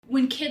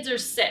when kids are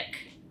sick,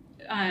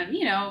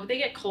 you know, they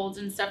get colds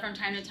and stuff from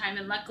time to time,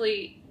 and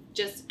luckily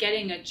just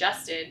getting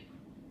adjusted,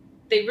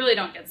 they really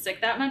don't get sick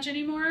that much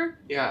anymore.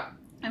 Yeah.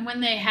 And when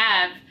they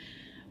have,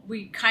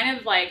 we kind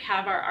of like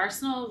have our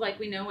arsenal, like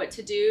we know what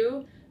to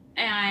do,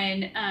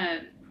 and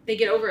they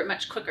get over it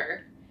much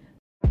quicker.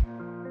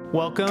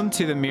 Welcome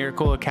to the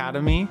Miracle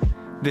Academy.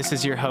 This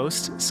is your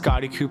host,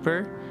 Scotty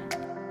Cooper,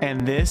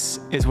 and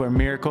this is where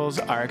miracles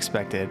are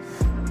expected.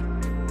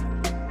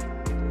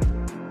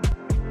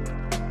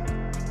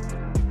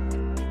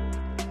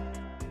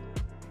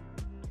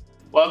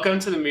 Welcome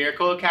to the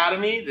Miracle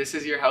Academy. This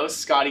is your host,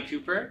 Scotty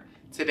Cooper.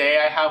 Today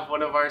I have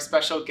one of our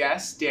special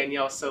guests,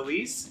 Danielle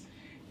Solis.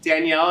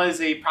 Danielle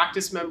is a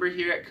practice member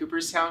here at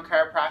Cooperstown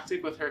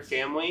Chiropractic with her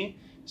family.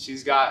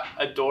 She's got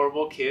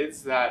adorable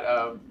kids that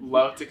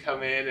love to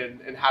come in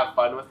and have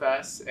fun with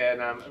us,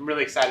 and I'm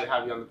really excited to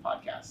have you on the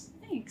podcast.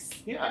 Thanks.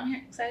 Yeah. I'm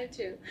excited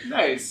too.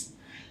 Nice.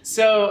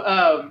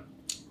 So,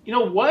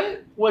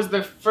 what was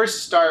the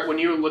first start when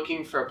you were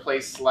looking for a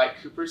place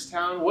like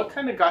Cooperstown? What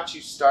kind of got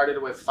you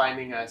started with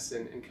finding us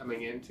and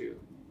coming into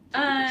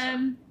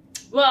Cooperstown?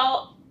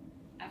 Well,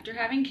 after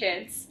having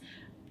kids,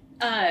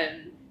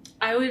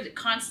 I would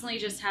constantly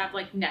just have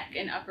like neck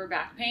and upper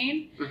back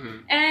pain,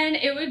 and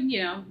it would,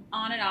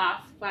 on and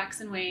off,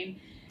 wax and wane.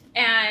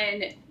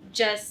 And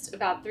just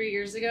about 3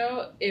 years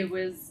ago, it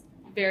was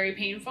very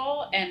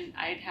painful, and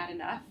I'd had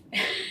enough.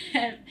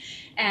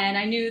 And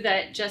I knew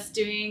that just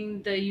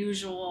doing the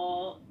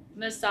usual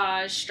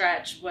massage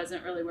stretch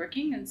wasn't really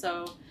working. And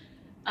so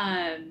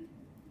I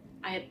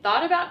had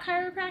thought about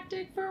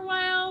chiropractic for a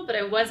while, but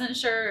I wasn't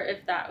sure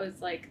if that was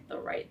like the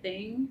right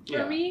thing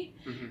for me.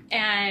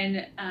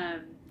 And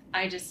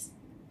I just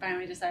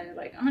finally decided,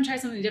 like, I'm gonna try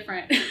something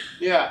different.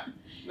 Yeah,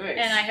 nice.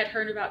 And I had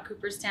heard about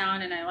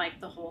Cooperstown, and I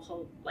liked the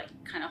whole like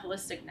kind of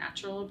holistic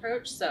natural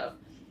approach. So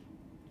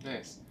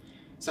nice.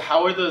 So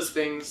how are those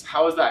things?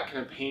 How is that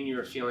kind of pain you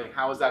were feeling?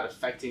 How is that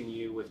affecting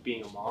you with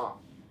being a mom?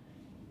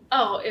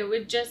 Oh, it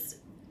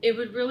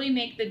would really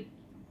make the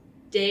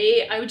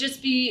day. I would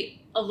just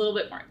be a little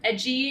bit more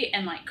edgy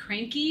and like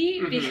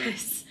cranky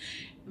because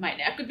my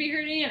neck would be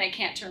hurting and I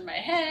can't turn my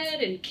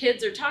head, and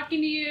kids are talking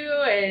to you,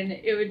 and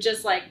it would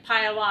just like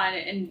pile on,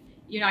 and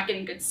you're not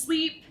getting good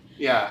sleep.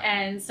 Yeah.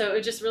 And so it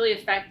would just really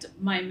affect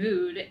my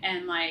mood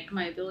and like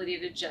my ability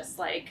to just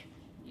like,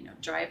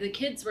 drive the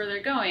kids where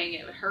they're going.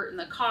 It would hurt in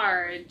the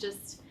car. It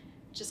just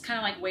kind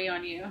of like weigh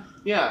on you.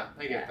 Yeah,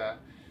 I get that.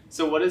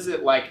 So what is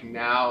it like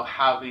now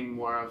having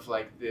more of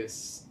like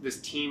this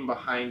team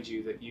behind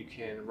you that you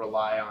can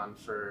rely on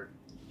for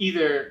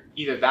either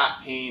that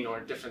pain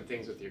or different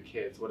things with your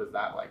kids? What is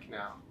that like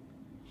now?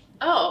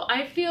 Oh,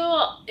 I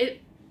feel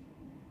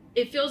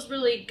it feels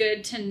really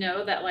good to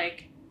know that,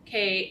 like,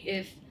 okay,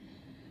 if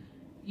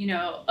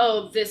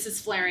this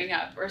is flaring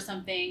up or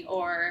something,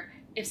 or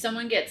if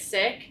someone gets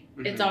sick,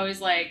 it's always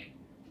like,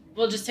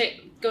 we'll just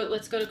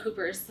let's go to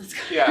Cooper's. Let's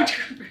go to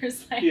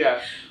Cooper's. Like,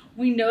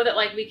 we know that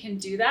like we can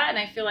do that. And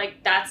I feel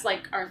like that's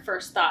like our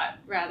first thought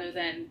rather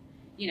than,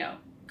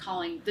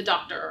 calling the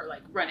doctor or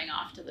like running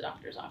off to the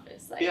doctor's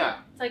office. Like,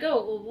 it's like,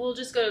 oh, well, we'll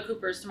just go to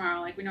Cooper's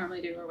tomorrow like we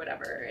normally do or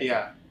whatever.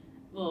 And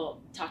we'll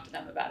talk to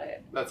them about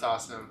it. That's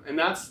awesome. And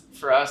that's,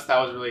 for us, that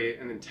was really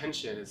an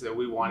intention, is that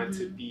we wanted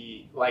to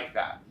be like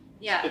that.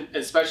 Yeah.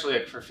 Especially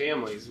like for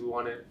families, we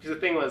wanted, because the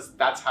thing was,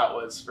 that's how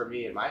it was for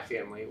me and my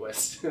family.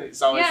 Was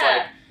it's always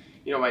like,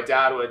 my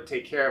dad would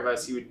take care of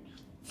us. He would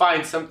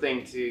find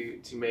something to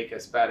make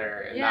us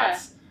better, and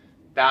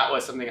that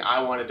was something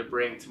I wanted to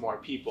bring to more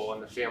people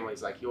and the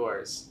families like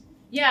yours.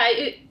 Yeah,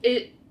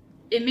 it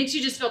makes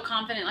you just feel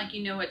confident, like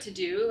you know what to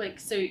do, like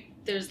so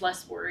there's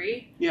less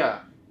worry. Yeah.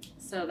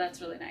 So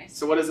that's really nice.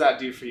 So what does that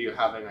do for you,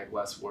 having like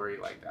less worry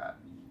like that?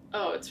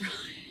 Oh, it's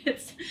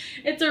really,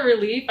 it's a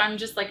relief. I'm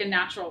just like a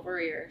natural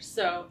worrier.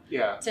 So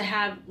to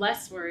have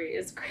less worry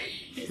is great.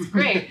 It's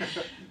great. It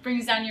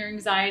brings down your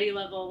anxiety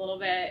level a little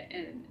bit,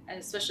 and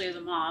especially as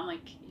a mom,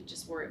 like you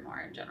just worry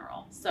more in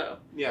general. So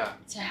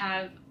to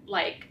have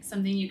like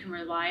something you can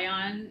rely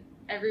on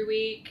every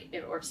week,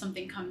 or if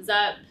something comes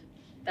up,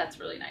 that's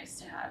really nice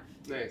to have.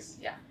 Nice.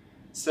 Yeah.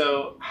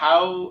 So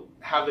how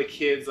have the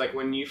kids, like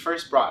when you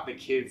first brought the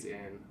kids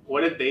in,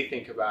 what did they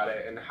think about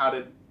it, and how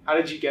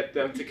did you get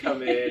them to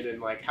come in,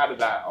 and like how did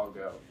that all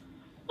go?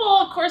 Well,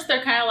 of course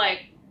they're kind of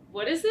like,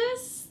 what is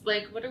this?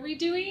 Like, what are we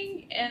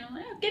doing? And I'm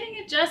like, getting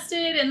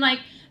adjusted, and like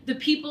the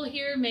people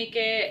here make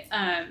it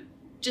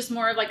just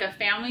more of like a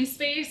family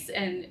space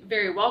and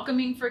very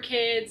welcoming for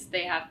kids.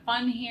 They have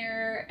fun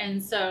here,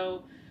 and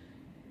so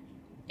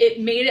it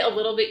made it a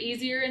little bit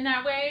easier in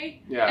that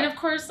way. Yeah. And of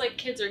course, like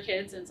kids are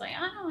kids, and it's like,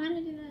 I don't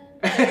want to do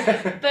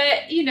that.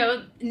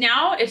 But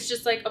now it's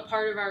just like a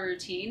part of our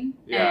routine,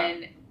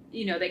 and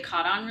they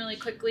caught on really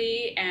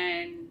quickly,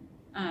 and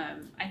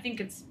I think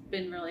it's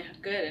been really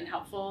good and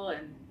helpful,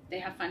 and they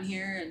have fun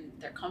here, and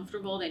they're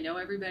comfortable. They know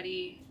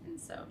everybody, and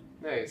so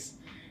nice.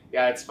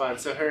 Yeah, it's fun.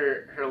 So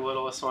her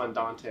littlest one,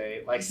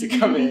 Dante, likes to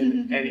come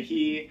in,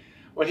 and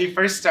when he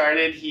first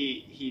started,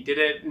 he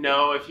didn't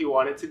know if he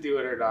wanted to do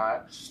it or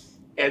not.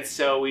 And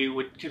so we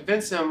would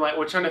convince him, like,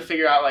 we're trying to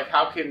figure out, like,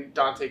 how can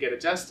Dante get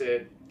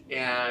adjusted?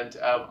 And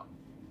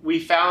we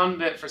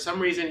found that for some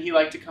reason he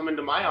liked to come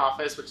into my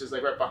office, which is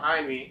like right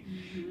behind me,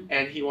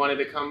 and he wanted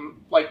to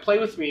come like play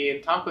with me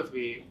and talk with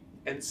me.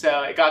 And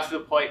so it got to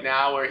the point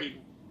now where he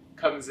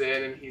comes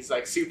in and he's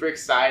like super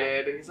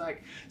excited and he's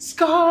like,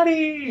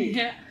 Scotty!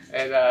 Yeah.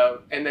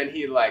 And then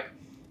he like,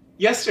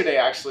 yesterday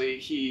actually,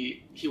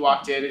 he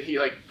walked in and he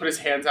like put his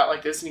hands out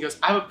like this and he goes,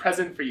 I have a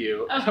present for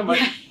you. Oh, I'm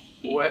like,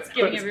 yeah. what? He's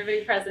giving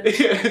everybody presents.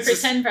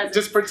 Presents.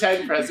 Just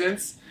pretend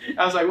presents.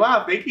 I was like,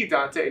 wow, thank you,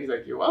 Dante. And he's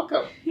like, you're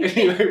welcome. And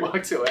he like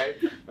walked away.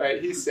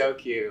 But he's so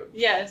cute.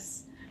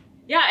 Yes.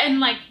 Yeah,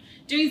 and like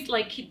doing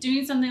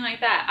something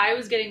like that, I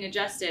was getting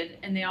adjusted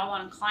and they all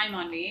want to climb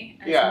on me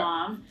as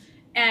mom.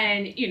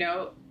 And, you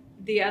know,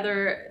 the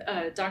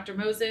other Dr.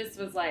 Moses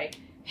was like,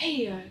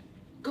 hey,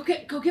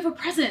 go give a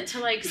present to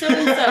like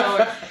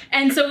so-and-so.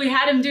 And so we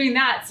had him doing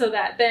that so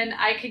that then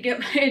I could get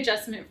my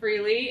adjustment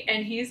freely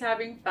and he's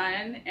having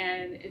fun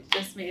and it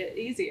just made it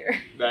easier.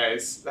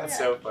 Nice. That's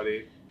so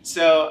funny.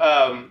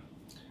 So,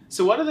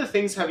 so what other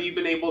things have you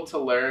been able to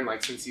learn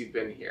like since you've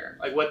been here?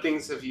 Like what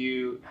things have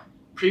you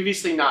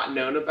previously not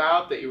known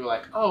about that you were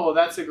like, oh, well,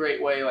 that's a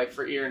great way like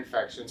for ear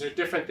infections or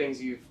different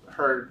things you've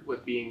heard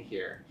with being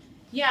here?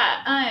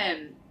 Yeah.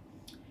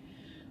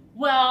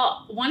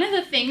 Well, one of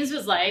the things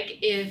was like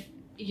if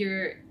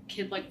your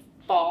kid like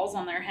falls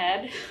on their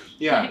head,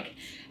 like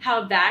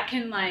how that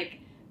can like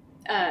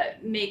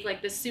make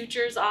like the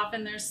sutures off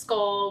in their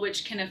skull,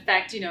 which can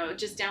affect, you know,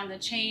 just down the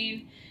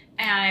chain.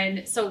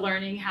 And so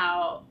learning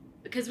how,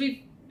 because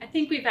I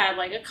think we've had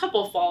like a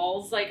couple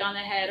falls like on the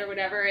head or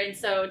whatever. And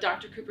so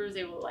Dr. Cooper was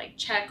able to like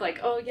check like,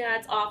 oh yeah,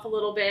 it's off a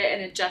little bit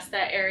and adjust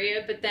that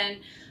area. But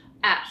then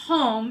at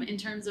home, in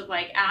terms of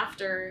like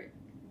after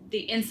the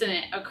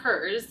incident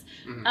occurs,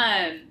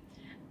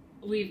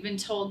 we've been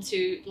told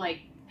to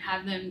like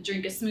have them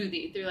drink a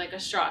smoothie through like a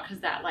straw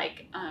because that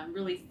like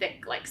really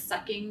thick like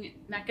sucking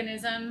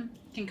mechanism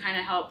can kind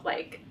of help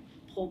like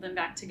pull them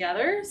back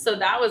together. So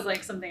that was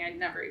like something I'd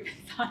never even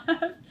thought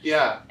of.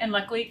 Yeah. And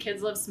luckily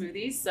kids love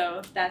smoothies,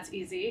 so that's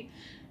easy.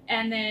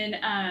 And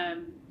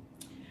then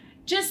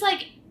just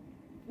like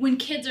when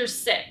kids are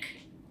sick,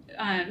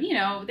 you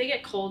know, they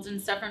get colds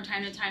and stuff from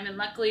time to time, and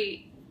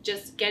luckily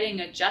just getting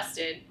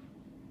adjusted,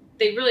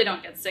 they really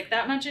don't get sick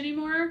that much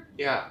anymore.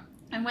 Yeah.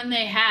 And when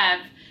they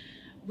have,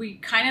 we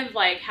kind of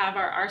like have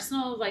our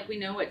arsenal, like we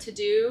know what to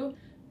do,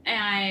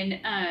 and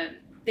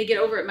they get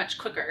over it much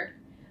quicker.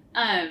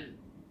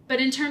 But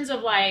in terms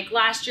of like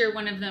last year,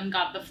 one of them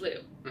got the flu,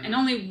 and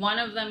only one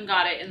of them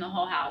got it in the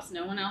whole house.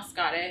 No one else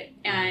got it.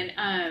 And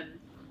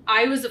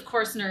I was, of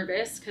course,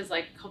 nervous because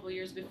like a couple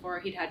years before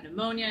he'd had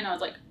pneumonia, and I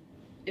was like,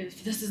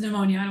 if this is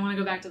pneumonia, I don't want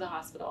to go back to the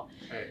hospital.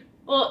 Right.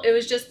 Well, it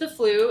was just the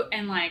flu,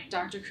 and like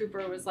Dr.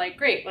 Cooper was like,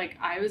 great. Like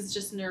I was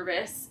just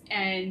nervous,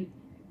 and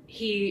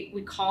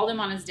we called him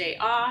on his day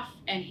off,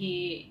 and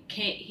he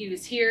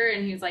was here,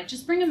 and he was like,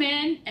 just bring him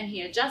in, and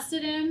he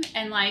adjusted him,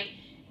 and like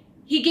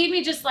he gave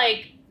me just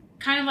like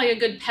kind of like a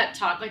good pep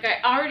talk. Like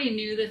I already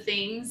knew the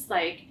things,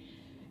 like,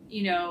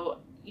 you know,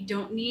 you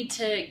don't need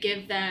to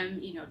give them,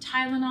 you know,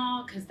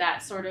 Tylenol, because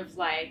that sort of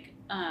like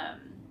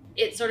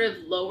it sort of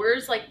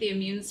lowers like the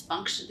immune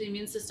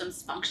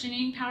system's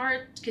functioning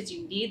power, because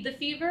you need the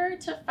fever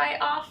to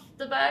fight off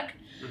the bug.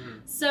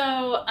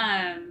 So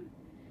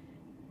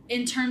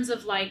in terms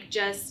of like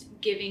just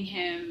giving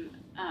him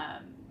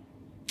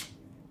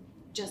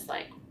just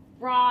like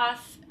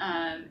broth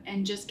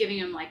and just giving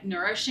him like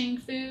nourishing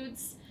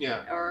foods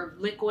or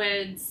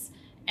liquids,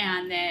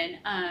 and then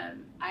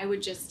I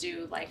would just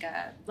do like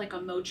a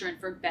Motrin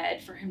for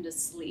bed for him to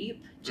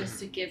sleep, just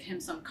to give him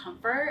some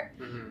comfort.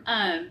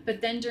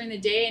 But then during the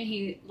day, and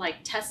he like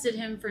tested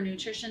him for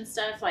nutrition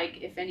stuff,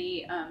 like if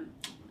any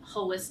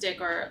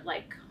holistic or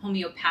like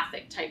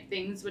homeopathic type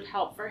things would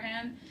help for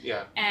him.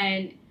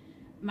 And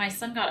my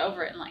son got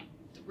over it in like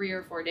 3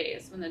 or 4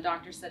 days when the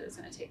doctor said it was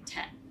going to take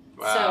 10.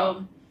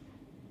 So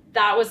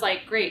that was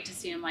like great to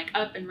see him like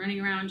up and running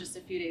around just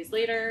a few days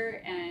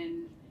later.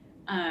 And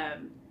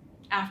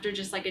after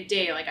just like a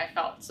day, like I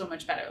felt so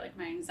much better. Like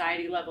my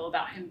anxiety level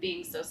about him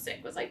being so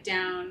sick was like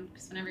down,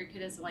 because whenever your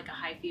kid has like a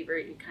high fever,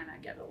 you kind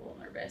of get a little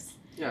nervous.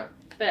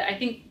 But I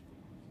think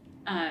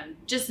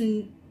just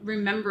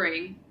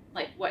remembering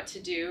like what to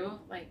do,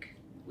 like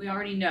we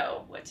already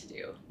know what to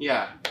do.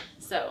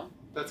 So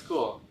that's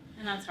cool.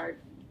 And that's hard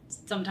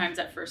sometimes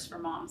at first for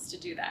moms to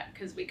do that,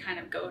 because we kind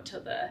of go to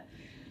the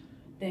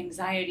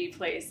anxiety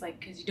place, like,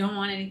 because you don't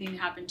want anything to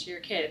happen to your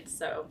kids.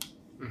 So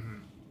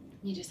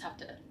you just have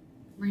to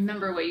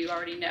remember what you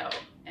already know.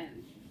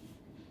 And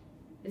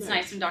it's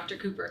nice when Dr.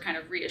 Cooper kind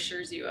of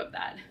reassures you of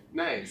that.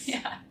 Nice.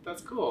 Yeah.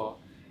 That's cool.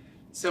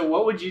 So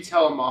what would you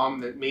tell a mom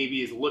that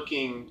maybe is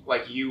looking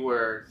like you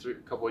were a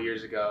couple of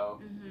years ago?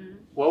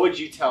 What would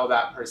you tell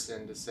that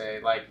person to say?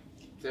 Like,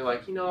 they're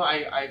like, you know,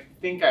 I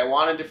think I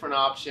want a different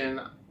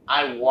option.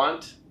 I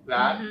want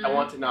that. I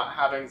want to not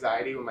have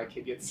anxiety when my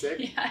kid gets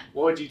sick.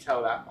 What would you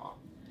tell that mom?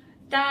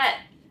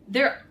 That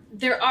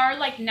there are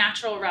like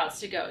natural routes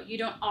to go. You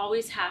don't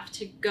always have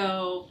to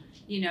go,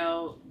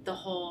 the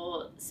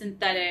whole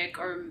synthetic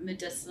or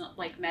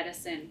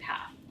medicine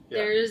path. Yeah.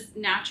 There's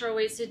natural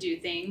ways to do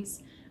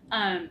things.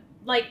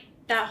 Like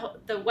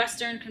the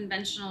Western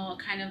conventional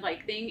kind of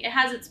like thing, it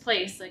has its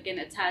place, like, and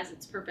it has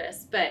its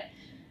purpose, but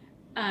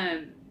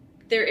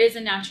there is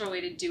a natural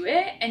way to do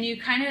it, and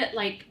you kind of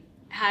like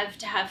have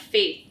to have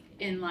faith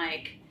in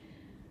like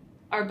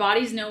our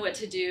bodies know what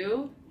to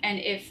do, and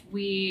if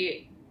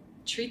we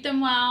treat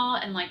them well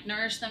and like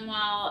nourish them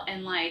well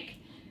and like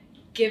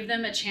give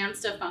them a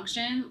chance to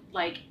function,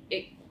 like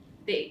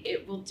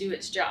it will do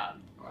its job.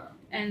 Wow.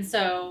 And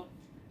so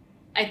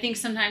I think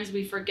sometimes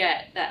we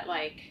forget that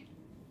like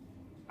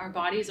our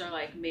bodies are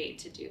like made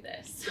to do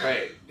this.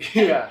 Right.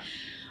 Yeah.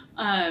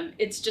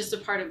 It's just a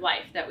part of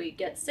life that we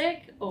get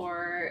sick,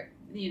 or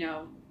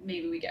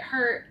maybe we get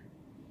hurt,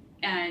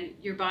 and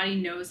your body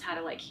knows how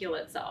to like heal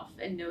itself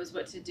and knows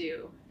what to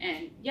do.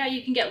 And yeah,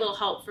 you can get a little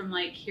help from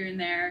like here and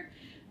there,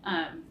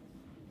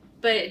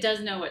 but it does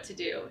know what to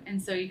do.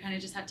 And so you kind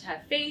of just have to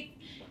have faith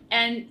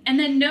and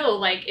then know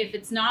like if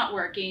it's not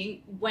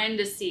working, when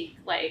to seek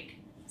like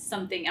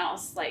something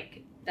else,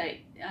 like that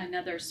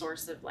another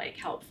source of like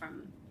help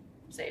from,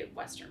 say,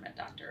 Western med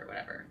doctor or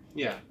whatever.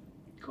 Yeah.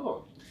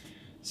 Cool.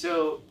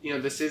 So,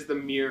 this is the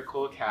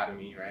Miracle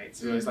Academy, right?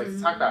 So we always like to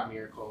talk about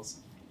miracles.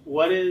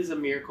 What is a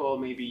miracle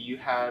maybe you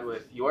had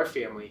with your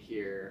family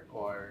here,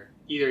 or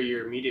either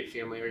your immediate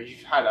family, or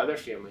you've had other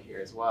family here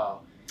as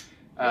well?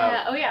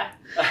 Yeah. Oh, yeah.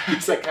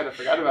 So I kind of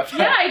forgot about that.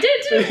 Yeah, I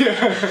did too.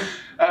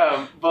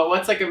 Yeah. But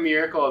what's like a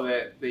miracle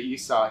that you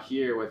saw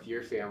here with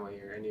your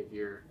family or any of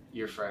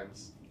your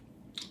friends?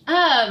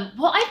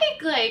 Well, I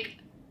think like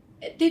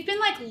they've been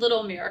like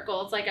little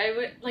miracles. Like I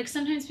would like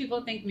sometimes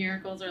people think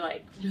miracles are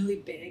like really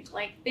big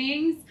like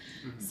things.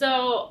 Mm-hmm.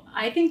 So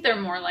I think they're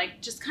more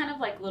like just kind of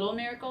like little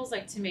miracles,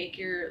 like to make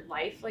your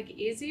life like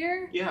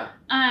easier. Yeah.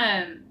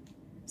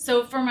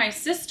 So for my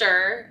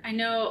sister, I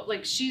know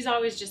like she's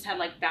always just had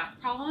like back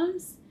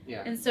problems.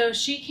 Yeah. And so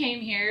she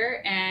came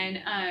here,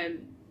 and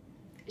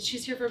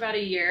she's here for about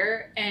a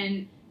year,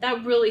 and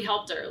that really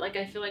helped her. Like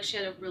I feel like she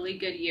had a really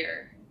good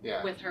year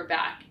with her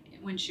back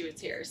when she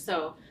was here.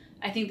 So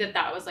I think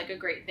that was like a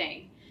great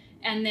thing.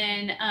 And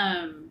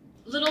then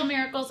little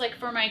miracles, like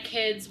for my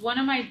kids, one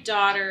of my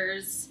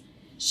daughters,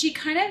 she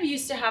kind of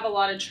used to have a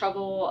lot of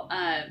trouble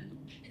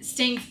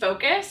staying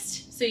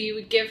focused. So you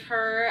would give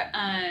her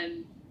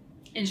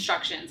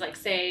instructions, like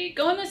say,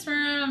 go in this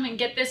room and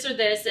get this or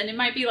this, and it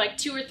might be like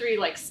 2 or 3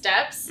 like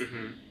steps.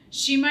 Mm-hmm.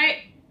 She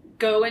might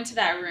go into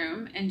that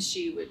room and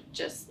she would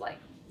just like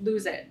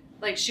lose it.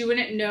 Like she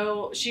wouldn't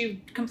know,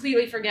 she'd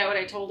completely forget what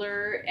I told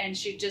her, and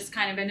she'd just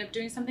kind of end up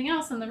doing something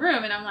else in the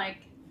room. And I'm like,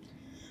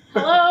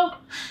 hello,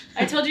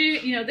 I told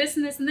you, this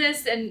and this and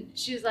this. And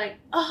she was like,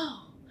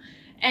 oh.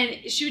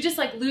 And she would just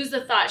like lose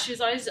the thought. She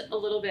was always a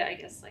little bit, I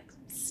guess, like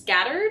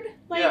scattered,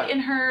 like in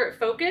her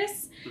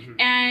focus.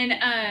 Mm-hmm.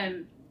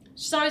 And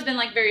she's always been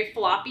like very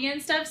floppy and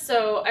stuff.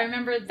 So I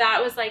remember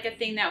that was like a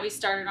thing that we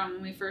started on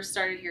when we first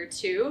started here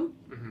too,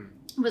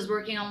 mm-hmm. was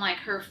working on like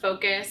her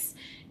focus.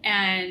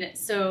 And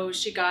so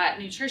she got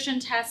nutrition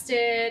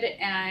tested,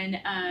 and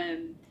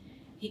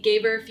he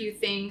gave her a few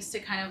things to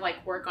kind of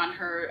like work on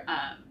her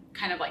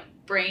kind of like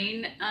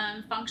brain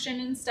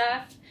function and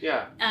stuff.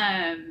 Yeah.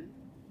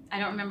 I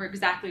don't remember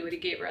exactly what he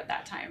gave her at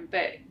that time,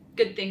 but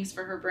good things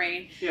for her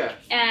brain. Yeah.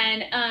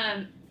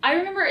 And I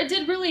remember it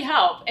did really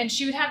help, and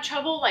she would have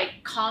trouble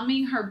like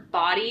calming her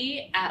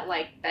body at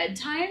like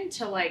bedtime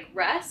to like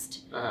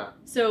rest. Uh-huh.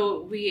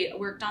 So we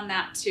worked on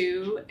that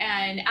too.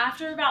 And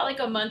after about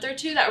like a month or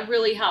 2, that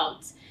really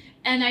helped.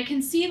 And I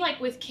can see like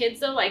with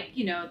kids though, like,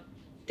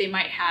 they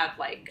might have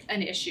like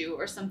an issue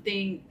or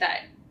something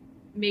that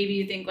maybe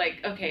you think like,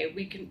 okay,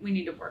 we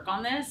need to work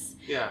on this.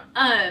 Yeah.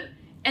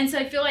 And so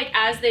I feel like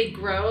as they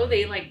grow,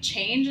 they like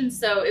change. And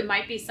so it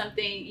might be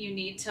something you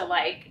need to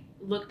like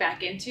look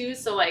back into.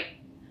 So like,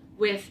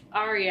 with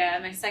Aria,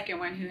 my second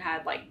one, who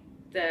had like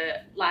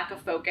the lack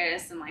of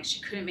focus and like she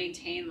couldn't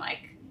maintain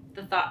like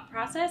the thought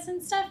process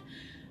and stuff,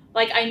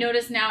 like I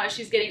notice now as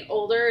she's getting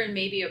older and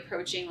maybe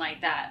approaching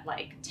like that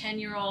like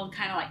 10-year-old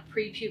kind of like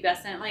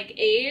prepubescent like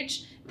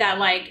age, that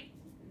like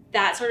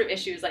that sort of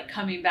issue is like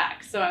coming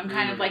back. So I'm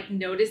kind of like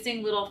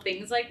noticing little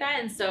things like that.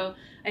 And so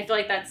I feel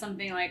like that's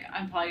something like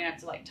I'm probably gonna have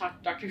to like talk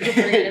to Dr.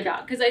 Cooper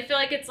about, because I feel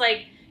like it's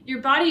like your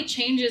body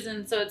changes,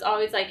 and so it's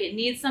always like it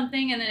needs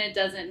something and then it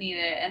doesn't need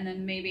it, and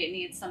then maybe it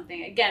needs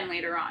something again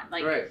later on,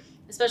 like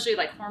especially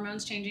like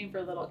hormones changing for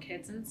little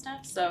kids and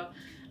stuff. So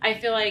I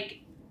feel like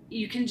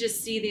you can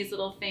just see these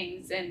little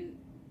things and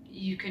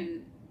you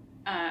can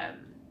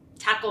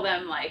tackle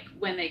them like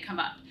when they come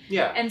up.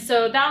 Yeah. And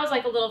so that was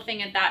like a little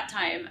thing at that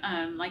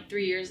time, like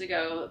 3 years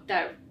ago,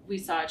 that we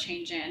saw a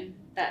change in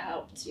that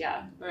helped.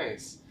 Yeah.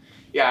 Nice.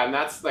 Yeah, and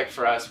that's like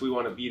for us, we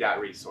want to be that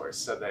resource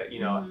so that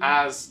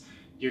as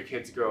your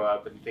kids grow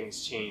up and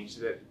things change,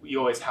 that you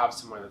always have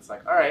someone that's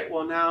like, all right,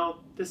 well now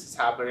this is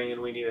happening and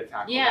we need to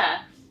tackle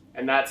that.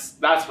 And that's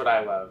what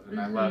I love, and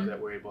I love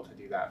that we're able to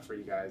do that for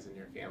you guys and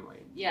your family.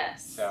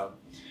 Yes. So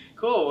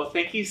cool. Well,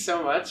 thank you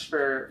so much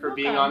for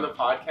being on the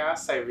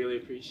podcast. I really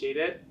appreciate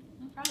it.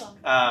 No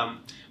problem.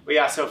 But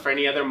yeah, so for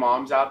any other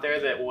moms out there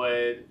that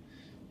would,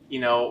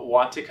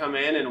 want to come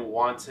in and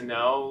want to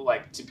know,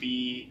 like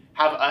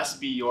have us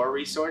be your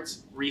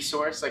resource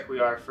like we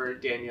are for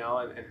Danielle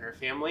and her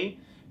family,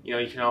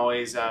 you can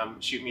always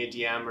shoot me a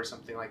DM or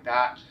something like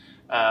that.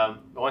 But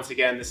once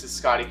again, this is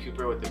Scotty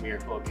Cooper with the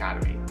Miracle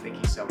Academy. Thank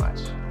you so much.